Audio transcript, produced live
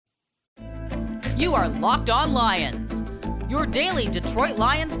You are Locked On Lions, your daily Detroit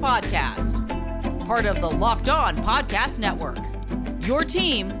Lions podcast. Part of the Locked On Podcast Network, your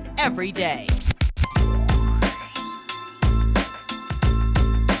team every day.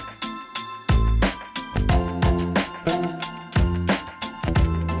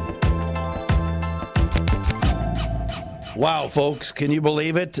 Wow, folks, can you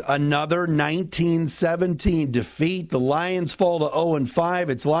believe it? Another 19-17 defeat. The Lions fall to 0-5.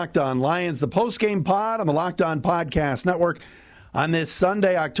 It's Locked On Lions, the Postgame POD on the Locked On Podcast Network. On this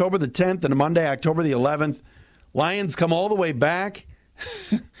Sunday, October the 10th, and Monday, October the 11th, Lions come all the way back.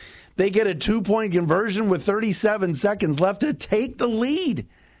 They get a 2-point conversion with 37 seconds left to take the lead.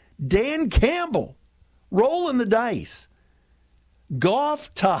 Dan Campbell rolling the dice. Goff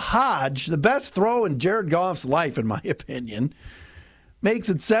to Hodge, the best throw in Jared Goff's life, in my opinion, makes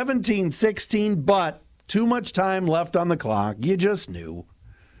it 17-16, but too much time left on the clock. You just knew.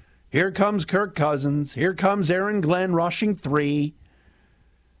 Here comes Kirk Cousins. Here comes Aaron Glenn rushing three.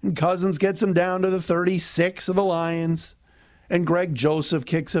 And Cousins gets him down to the 36 of the Lions. And Greg Joseph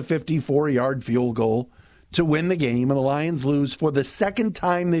kicks a 54-yard field goal to win the game. And the Lions lose for the second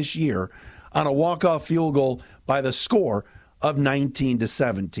time this year on a walk-off field goal by the score of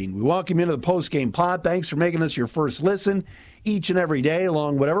 19-17. We welcome you to the Postgame Pod. Thanks for making us your first listen each and every day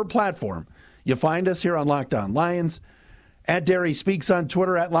along whatever platform you find us here on Locked On Lions. At Derry Speaks on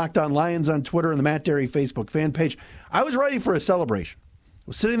Twitter, at Locked On Lions on Twitter, and the Matt Derry Facebook fan page. I was ready for a celebration. I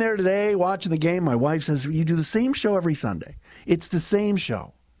was sitting there today watching the game. My wife says, you do the same show every Sunday. It's the same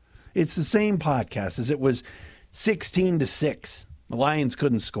show. It's the same podcast as it was 16-6. The Lions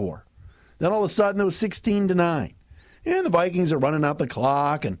couldn't score. Then all of a sudden it was 16-9. And the Vikings are running out the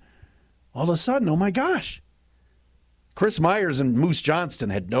clock, and all of a sudden, oh my gosh. Chris Myers and Moose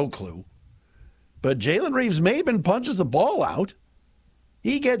Johnston had no clue. But Jalen Reeves-Maybin punches the ball out.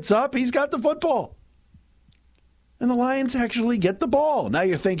 He gets up, he's got the football. And the Lions actually get the ball. Now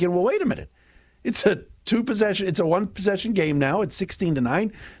you're thinking, well, wait a minute. It's a one-possession game now. It's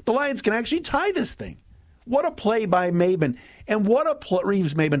 16-9. The Lions can actually tie this thing. What a play by Maybin, and what a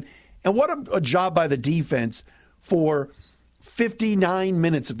Reeves-Maybin, and what a job by the defense for 59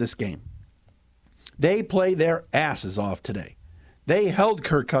 minutes of this game. They play their asses off today. They held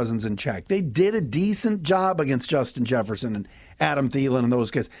Kirk Cousins in check. They did a decent job against Justin Jefferson and Adam Thielen and those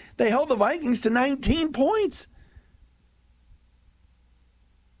guys. They held the Vikings to 19 points.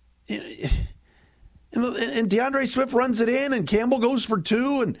 And DeAndre Swift runs it in, and Campbell goes for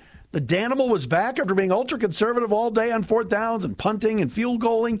two, and the Danimal was back after being ultra-conservative all day on fourth downs and punting and field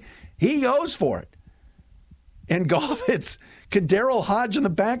goaling. He goes for it. And Goff hits Kadarius Hodge in the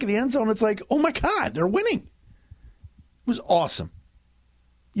back of the end zone. It's like, oh my God, they're winning. It was awesome.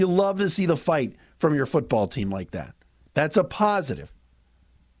 You love to see the fight from your football team like that. That's a positive.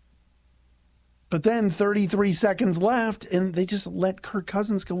 But then 33 seconds left, and they just let Kirk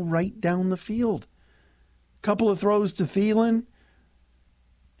Cousins go right down the field. Couple of throws to Thielen,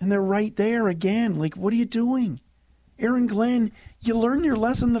 and they're right there again. Like, what are you doing? Aaron Glenn, you learned your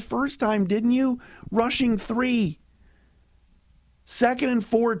lesson the first time, didn't you? Rushing three. 2nd and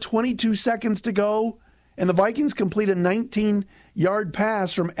 4, 22 seconds to go. And the Vikings complete a 19-yard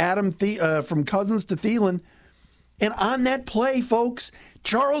pass from from Cousins to Thielen. And on that play, folks,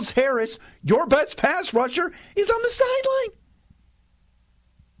 Charles Harris, your best pass rusher, is on the sideline.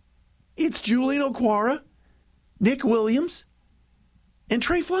 It's Julian Okwara, Nick Williams, and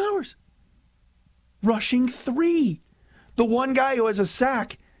Trey Flowers. Rushing three. The one guy who has a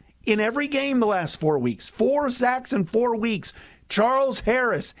sack in every game the last 4 weeks. 4 sacks in 4 weeks. Charles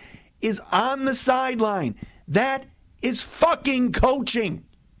Harris is on the sideline. That is fucking coaching.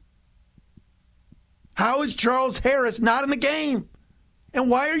 How is Charles Harris not in the game? And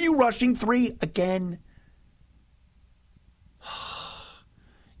why are you rushing three again?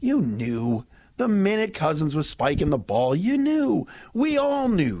 You knew. The minute Cousins was spiking the ball, you knew. We all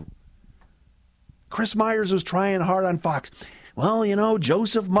knew. Chris Myers was trying hard on Fox. Well, you know,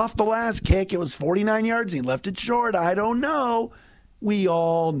 Joseph muffed the last kick. It was 49 yards. He left it short. I don't know. We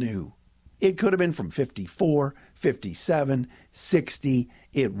all knew. It could have been from 54, 57, 60.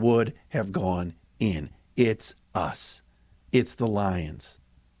 It would have gone in. It's us. It's the Lions.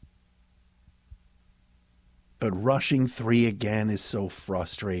 But rushing three again is so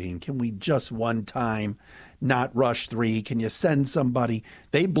frustrating. Can we just one time not rush three? Can you send somebody?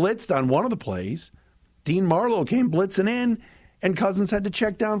 They blitzed on one of the plays. Dean Marlowe came blitzing in, and Cousins had to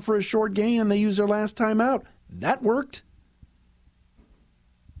check down for a short gain, and they used their last time out. That worked.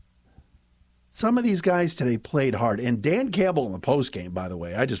 Some of these guys today played hard. And Dan Campbell in the postgame, by the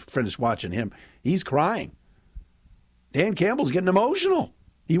way, I just finished watching him. He's crying. Dan Campbell's getting emotional.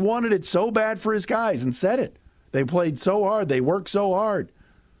 He wanted it so bad for his guys and said it. They played so hard. They worked so hard.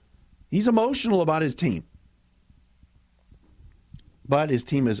 He's emotional about his team. But his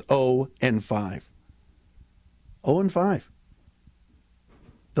team is 0-5. 0-5.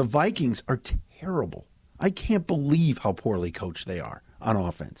 The Vikings are terrible. I can't believe how poorly coached they are on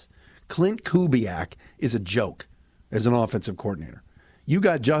offense. Clint Kubiak is a joke as an offensive coordinator. You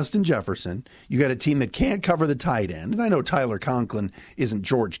got Justin Jefferson. You got a team that can't cover the tight end. And I know Tyler Conklin isn't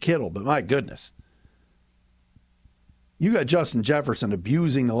George Kittle, but my goodness. You got Justin Jefferson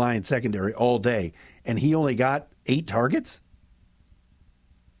abusing the Lions secondary all day, and he only got 8 targets?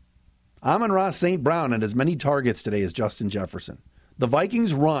 Amon-Ra St. Brown had as many targets today as Justin Jefferson. The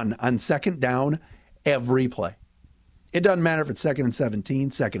Vikings run on second down every play. It doesn't matter if it's 2nd and 17,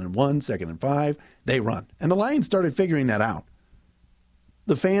 2nd and 1, 2nd and 5. They run. And the Lions started figuring that out.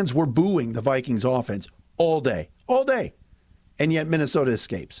 The fans were booing the Vikings offense all day. And yet Minnesota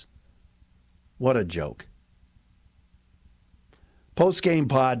escapes. What a joke. Postgame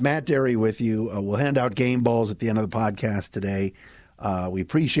pod, Matt Derry with you. We'll hand out game balls at the end of the podcast today. We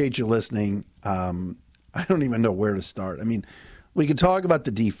appreciate you listening. I don't even know where to start. I mean, we can talk about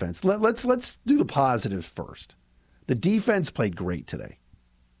the defense. Let's do the positives first. The defense played great today.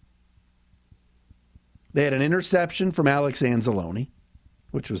 They had an interception from Alex Anzalone,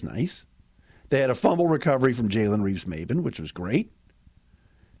 which was nice. They had a fumble recovery from Jalen Reeves-Maybin, which was great.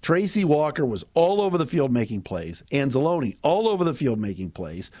 Tracy Walker was all over the field making plays. Anzalone all over the field making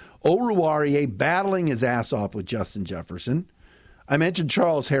plays. Oruwariye battling his ass off with Justin Jefferson. I mentioned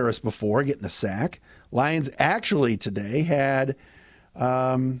Charles Harris before, getting a sack. Lions actually today had,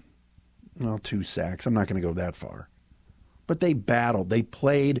 2 sacks. I'm not going to go that far. But they battled. They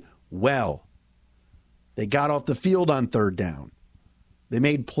played well. They got off the field on 3rd down. They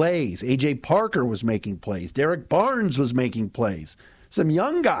made plays. A.J. Parker was making plays. Derek Barnes was making plays. Some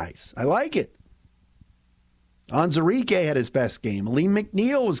young guys. I like it. Onwuzurike had his best game. Lee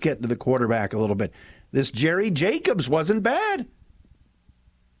McNeil was getting to the quarterback a little bit. This Jerry Jacobs wasn't bad.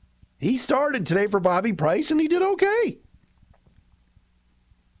 He started today for Bobby Price, and he did okay.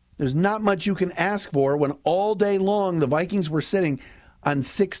 There's not much you can ask for when all day long the Vikings were sitting on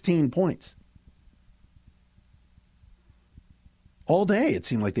 16 points. All day it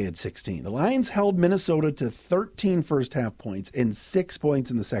seemed like they had 16. The Lions held Minnesota to 13 first-half points and 6 points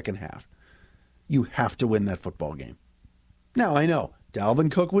in the second half. You have to win that football game. Now, I know,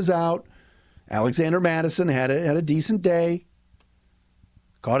 Dalvin Cook was out. Alexander Mattison had a decent day.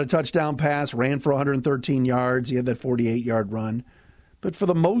 Caught a touchdown pass, ran for 113 yards. He had that 48-yard run. But for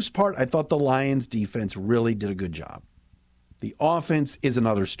the most part, I thought the Lions' defense really did a good job. The offense is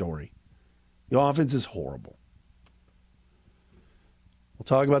another story. The offense is horrible. We'll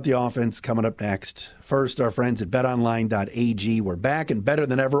talk about the offense coming up next. First, our friends at betonline.ag. We're back and better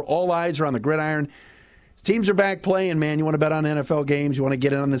than ever. All eyes are on the gridiron. Teams are back playing, man. You want to bet on NFL games? You want to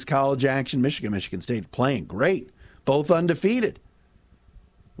get in on this college action? Michigan State playing great. Both undefeated.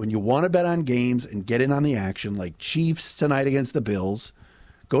 When you want to bet on games and get in on the action, like Chiefs tonight against the Bills,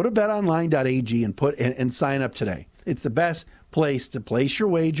 go to betonline.ag and sign up today. It's the best place to place your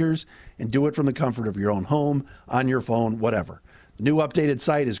wagers and do it from the comfort of your own home, on your phone, whatever. The new updated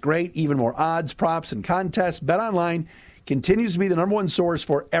site is great. Even more odds, props, and contests. BetOnline continues to be the number one source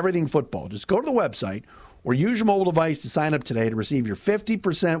for everything football. Just go to the website or use your mobile device to sign up today to receive your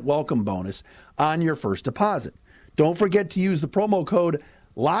 50% welcome bonus on your first deposit. Don't forget to use the promo code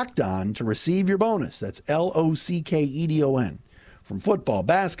LOCKEDON to receive your bonus. That's LOCKEDON. From football,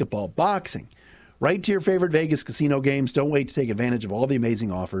 basketball, boxing, right to your favorite Vegas casino games. Don't wait to take advantage of all the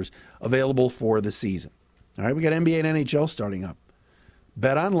amazing offers available for the season. All right, we got NBA and NHL starting up.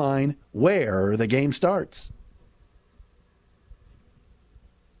 Bet online where the game starts.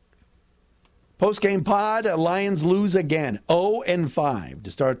 Postgame pod, Lions lose again, 0-5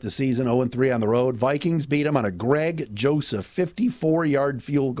 to start the season, 0-3 on the road. Vikings beat them on a Greg Joseph 54-yard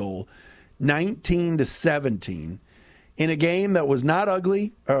field goal, 19-17, in a game that was not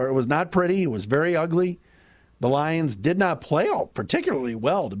ugly, or it was not pretty. It was very ugly. The Lions did not play all particularly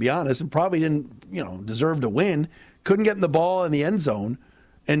well, to be honest, and probably didn't, deserve to win. Couldn't get in the ball in the end zone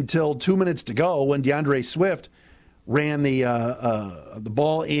until 2 minutes to go when DeAndre Swift ran the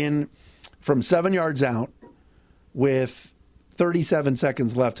ball in from 7 yards out with 37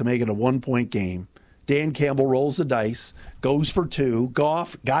 seconds left to make it a 1-point game. Dan Campbell rolls the dice, goes for 2.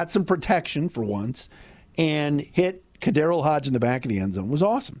 Goff got some protection for once and hit Kaderil Hodge in the back of the end zone. It was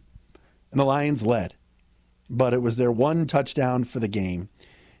awesome. And the Lions led. But it was their one touchdown for the game.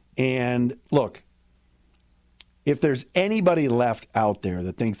 And look, if there's anybody left out there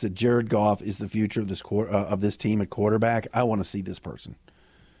that thinks that Jared Goff is the future of this team at quarterback, I want to see this person.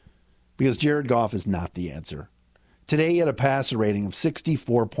 because Jared Goff is not the answer. Today he had a passer rating of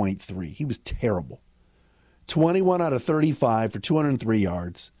 64.3. He was terrible. 21 out of 35 for 203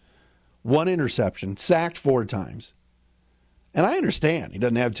 yards, 1 interception, sacked 4 times. And I understand. He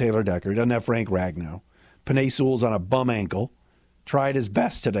doesn't have Taylor Decker. He doesn't have Frank Ragnow. Penei Sewell's on a bum ankle. Tried his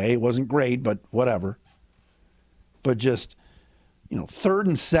best today. It wasn't great, but whatever. But just, 3rd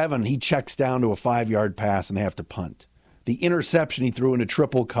and 7, he checks down to a 5-yard pass and they have to punt. The interception he threw into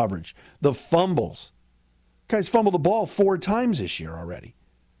triple coverage. The fumbles. Guy's fumbled the ball 4 times this year already.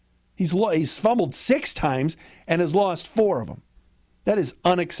 He's fumbled 6 times and has lost 4 of them. That is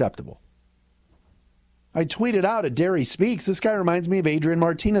unacceptable. I tweeted out at Derry Speaks, this guy reminds me of Adrian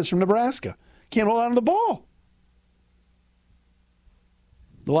Martinez from Nebraska. Can't hold on to the ball.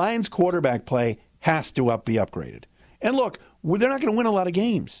 The Lions quarterback play has to be upgraded. And look, they're not going to win a lot of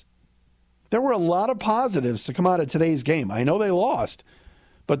games. There were a lot of positives to come out of today's game. I know they lost,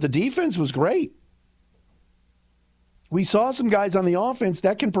 but the defense was great. We saw some guys on the offense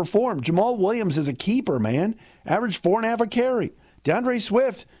that can perform. Jamal Williams is a keeper, man. Averaged 4.5 a carry. DeAndre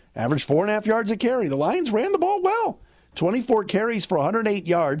Swift averaged 4.5 yards a carry. The Lions ran the ball well. 24 carries for 108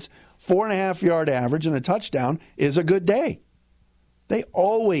 yards, 4.5-yard average, and a touchdown is a good day. They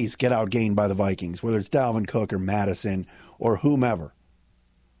always get outgained by the Vikings, whether it's Dalvin Cook or Madison or whomever.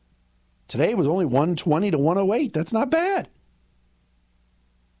 Today was only 120 to 108. That's not bad.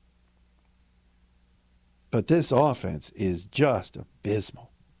 But this offense is just abysmal.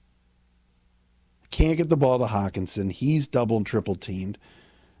 Can't get the ball to Hawkinson. He's double and triple teamed.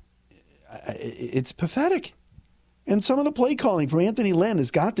 It's pathetic. And some of the play calling from Anthony Lynn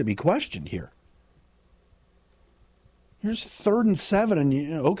has got to be questioned here. Here's 3rd and 7, and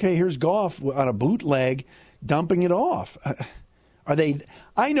here's Goff on a bootleg dumping it off.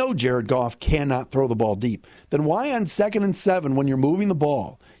 I know Jared Goff cannot throw the ball deep. Then why on 2nd and 7 when you're moving the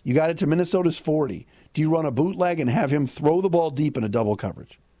ball, you got it to Minnesota's 40, do you run a bootleg and have him throw the ball deep in a double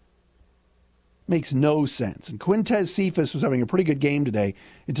coverage? Makes no sense. And Quintez Cephas was having a pretty good game today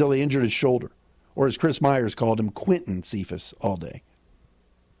until he injured his shoulder. Or as Chris Myers called him, Quentin Cephas all day.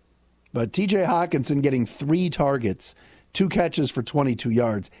 But TJ Hawkinson getting 3 targets, 2 catches for 22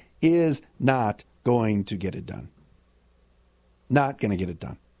 yards is not going to get it done. Not going to get it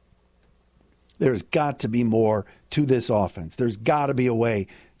done. There's got to be more to this offense. There's got to be a way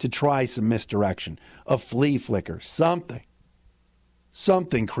to try some misdirection, a flea flicker,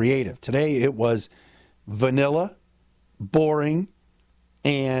 something creative. Today it was vanilla, boring,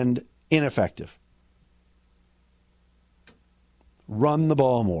 and ineffective. Run the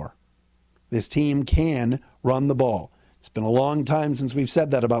ball more. This team can run the ball. It's been a long time since we've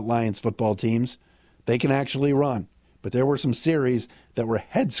said that about Lions football teams. They can actually run. But there were some series that were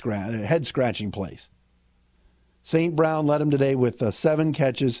head-scratching plays. St. Brown led him today with 7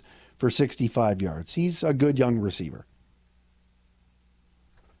 catches for 65 yards. He's a good young receiver.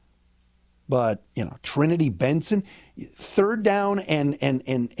 But, Trinity Benson, 3rd down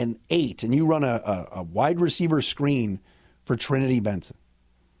and 8, and you run a wide receiver screen for Trinity Benson.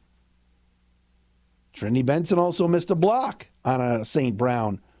 Trinity Benson also missed a block on a St.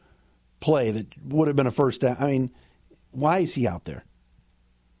 Brown play that would have been a first down. I mean, why is he out there?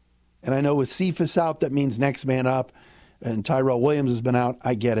 And I know with Cephas out, that means next man up, and Tyrell Williams has been out.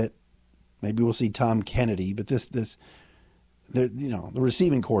 I get it. Maybe we'll see Tom Kennedy, but the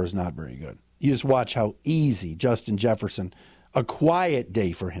receiving core is not very good. You just watch how easy Justin Jefferson, a quiet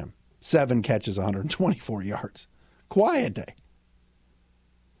day for him, 7 catches, 124 yards. Quiet day.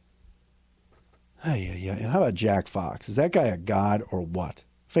 Yeah. And how about Jack Fox? Is that guy a god or what?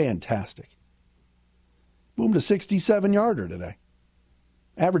 Fantastic. Boomed a 67-yarder today.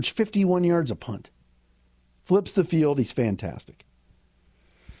 Averaged 51 yards a punt. Flips the field. He's fantastic.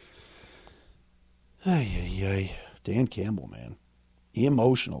 Dan Campbell, man.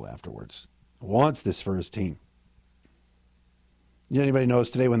 Emotional afterwards. Wants this for his team. Did anybody notice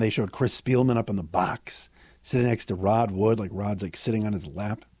today when they showed Chris Spielman up in the box, sitting next to Rod Wood, like Rod's like sitting on his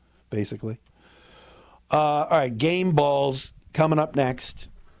lap, basically? All right, game balls coming up next.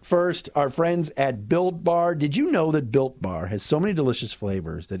 First, our friends at Built Bar. Did you know that Built Bar has so many delicious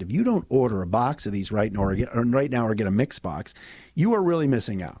flavors that if you don't order a box of these right now or get a mix box, you are really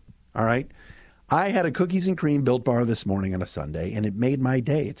missing out, all right? I had a cookies and cream Built Bar this morning on a Sunday, and it made my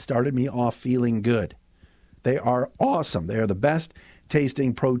day. It started me off feeling good. They are awesome. They are the best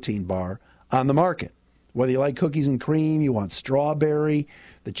tasting protein bar on the market. Whether you like cookies and cream, you want strawberry,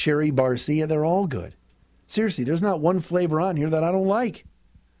 the cherry barcia, they're all good. Seriously, there's not one flavor on here that I don't like.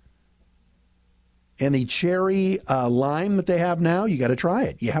 And the cherry lime that they have now, you got to try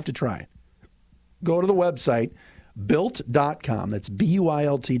it. You have to try it. Go to the website, Built.com. That's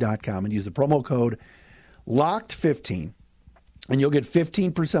BUILT.com. And use the promo code LOCKED15, and you'll get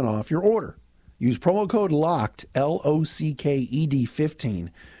 15% off your order. Use promo code LOCKED, LOCKED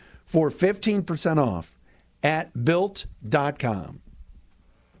 15, for 15% off at Built.com.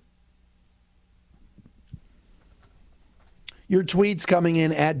 Your tweets coming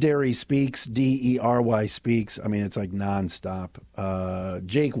in at Derry Speaks, DERY Speaks. I mean, it's like nonstop.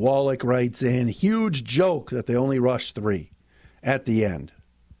 Jake Wallach writes in, huge joke that they only rushed 3 at the end.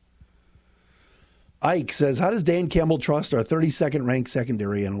 Ike says, how does Dan Campbell trust our 32nd ranked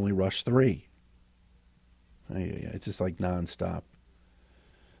secondary and only rush 3? It's just like nonstop.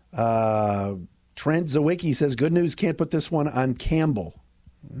 Trent Zawicki says, good news, can't put this one on Campbell.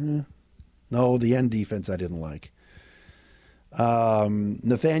 No, the end defense I didn't like.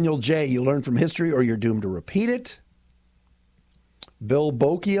 Nathaniel J., you learn from history or you're doomed to repeat it. Bill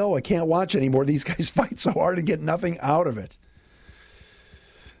Bocchio, I can't watch anymore. These guys fight so hard and get nothing out of it.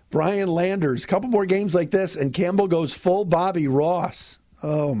 Brian Landers, a couple more games like this and Campbell goes full Bobby Ross.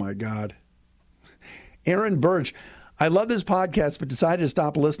 Oh, my God. Aaron Birch, I love this podcast, but decided to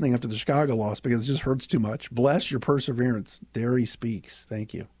stop listening after the Chicago loss because it just hurts too much. Bless your perseverance. Derry Speaks.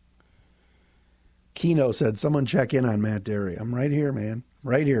 Thank you. Keno said, someone check in on Matt Derry. I'm right here, man.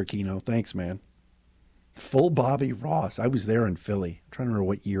 Right here, Keno. Thanks, man. Full Bobby Ross. I was there in Philly. I'm trying to remember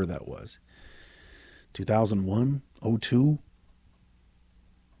what year that was. 2001, 02,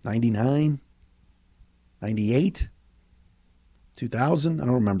 99, 98, 2000. I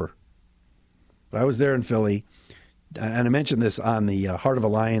don't remember. But I was there in Philly. And I mentioned this on the Heart of a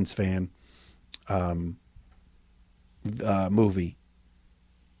Lions Fan movie.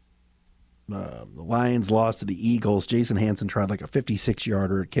 The Lions lost to the Eagles. Jason Hansen tried like a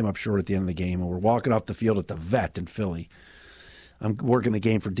 56-yarder. It came up short at the end of the game. And we're walking off the field at the Vet in Philly. I'm working the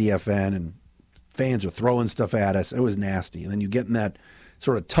game for DFN, and fans are throwing stuff at us. It was nasty. And then you get in that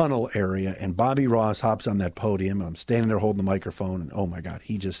sort of tunnel area, and Bobby Ross hops on that podium, and I'm standing there holding the microphone, and oh, my God,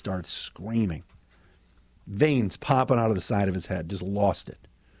 he just starts screaming. Veins popping out of the side of his head. Just lost it.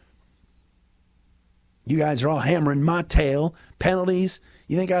 You guys are all hammering my tail. Penalties.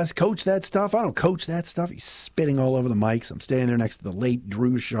 You think I coach that stuff? I don't coach that stuff. He's spitting all over the mics. I'm standing there next to the late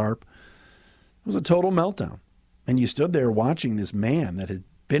Drew Sharp. It was a total meltdown. And you stood there watching this man that had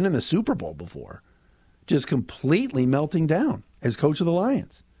been in the Super Bowl before just completely melting down as coach of the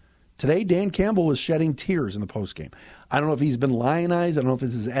Lions. Today, Dan Campbell was shedding tears in the postgame. I don't know if he's been lionized. I don't know if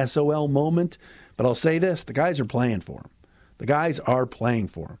it's his SOL moment. But I'll say this. The guys are playing for him. The guys are playing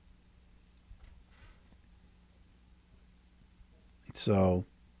for him. So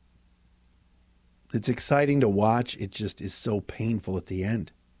it's exciting to watch. It just is so painful at the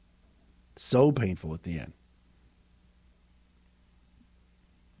end. So painful at the end.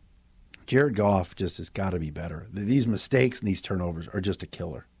 Jared Goff just has got to be better. These mistakes and these turnovers are just a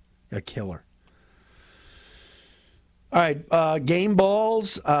killer. A killer. All right, game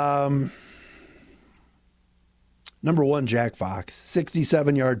balls. Number 1, Jack Fox.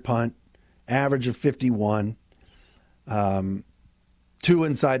 67-yard punt, average of 51. 2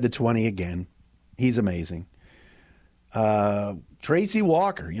 inside the 20 again. He's amazing. Tracy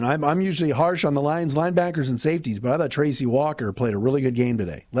Walker. You know, I'm usually harsh on the Lions linebackers and safeties, but I thought Tracy Walker played a really good game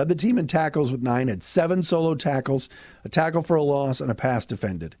today. Led the team in tackles with 9, had 7 solo tackles, a tackle for a loss, and a pass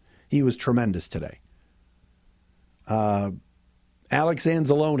defended. He was tremendous today. Alex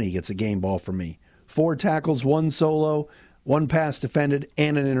Anzalone gets a game ball from me. 4 tackles, 1 solo, 1 pass defended,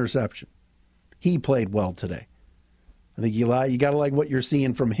 and an interception. He played well today. I think you got to like what you're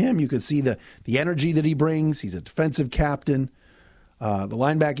seeing from him. You could see the energy that he brings. He's a defensive captain. The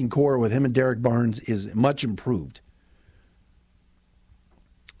linebacking core with him and Derek Barnes is much improved.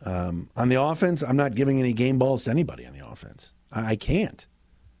 On the offense, I'm not giving any game balls to anybody on the offense. I can't.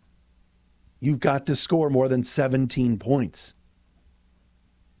 You've got to score more than 17 points.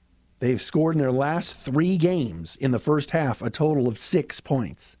 They've scored in their last 3 games in the first half a total of 6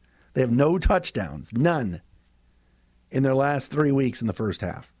 points. They have no touchdowns, none, in their last 3 weeks in the first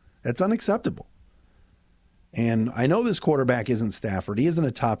half. That's unacceptable. And I know this quarterback isn't Stafford. He isn't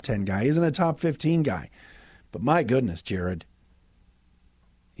a top 10 guy. He isn't a top 15 guy. But my goodness, Jared,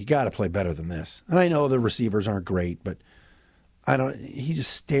 you got to play better than this. And I know the receivers aren't great, but he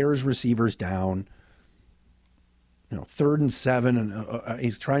just stares receivers down. 3rd and 7, and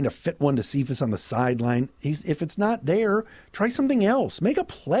he's trying to fit one to Cephas on the sideline. If it's not there, try something else. Make a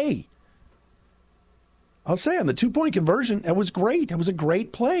play. I'll say on the 2-point conversion, that was great. That was a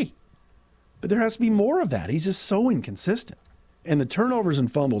great play. But there has to be more of that. He's just so inconsistent. And the turnovers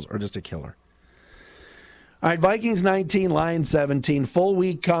and fumbles are just a killer. All right, Vikings 19, Lions 17. Full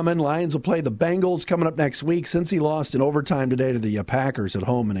week coming. Lions will play the Bengals coming up next week. Cincy lost in overtime today to the Packers at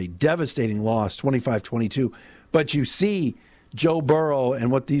home in a devastating loss, 25-22. But you see Joe Burrow and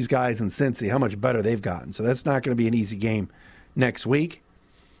what these guys in Cincy, how much better they've gotten. So that's not going to be an easy game next week.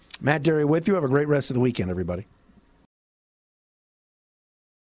 Matt Derry with you. Have a great rest of the weekend, everybody.